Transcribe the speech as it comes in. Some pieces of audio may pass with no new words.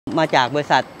มาจากบริ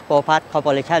ษัท Proplus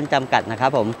Corperation จำกัดนะครั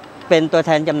บผมเป็นตัวแท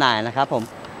นจำหน่ายนะครับผม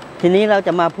ทีนี้เราจ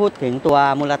ะมาพูดถึงตัว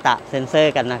Murata เซนเซอ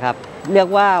ร์กันนะครับเรียก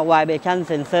ว่า Vibration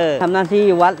Sensor ทำหน้าที่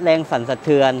วัดแรงสั่นสะเ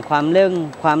ทือนความเร่ง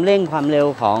ความเร็ว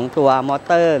ของตัวมอ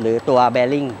เตอร์หรือตัวแบ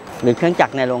ริ่งหรือเครื่องจัก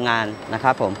รในโรงงานนะค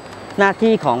รับผมหน้า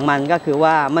ที่ของมันก็คือ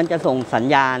ว่ามันจะส่งสัญ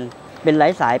ญาณเป็นไร้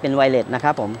สายเป็นไวเลสนะค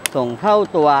รับผมส่งเข้า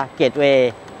ตัวเกตเว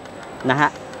ย์นะฮะ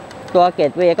ตัวเก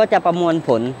ตเวย์ก็จะประมวลผ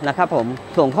ลนะครับผม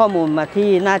ส่งข้อมูลมาที่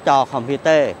หน้าจอคอมพิวเต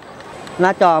อร์หน้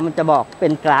าจอมันจะบอกเป็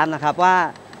นกราฟนะครับว่า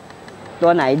ตั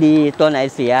วไหนดีตัวไหน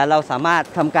เสียเราสามารถ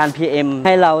ทำการ PM ใ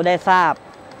ห้เราได้ทราบ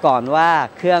ก่อนว่า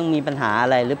เครื่องมีปัญหาอะ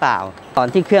ไรหรือเปล่าก่อน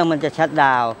ที่เครื่องมันจะชัตด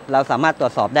าวน์เราสามารถตรว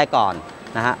จสอบได้ก่อน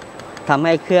นะฮะทำใ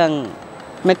ห้เครื่อง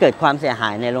ไม่เกิดความเสียหา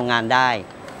ยในโรงงานได้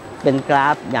เป็นกรา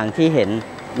ฟอย่างที่เห็น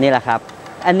นี่แหละครับ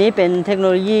อันนี้เป็นเทคโน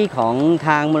โลยีของท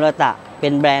างมูราตะเป็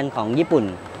นแบรนด์ของญี่ปุ่น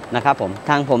นะครับผม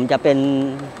ทางผมจะเป็น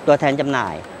ตัวแทนจำหน่า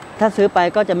ยถ้าซื้อไป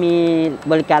ก็จะมี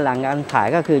บริการหลังการขาย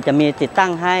ก็คือจะมีติดตั้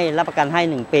งให้รับประกันให้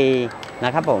1 ปีน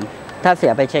ะครับผมถ้าเสี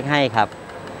ยไปเช็คให้ครับ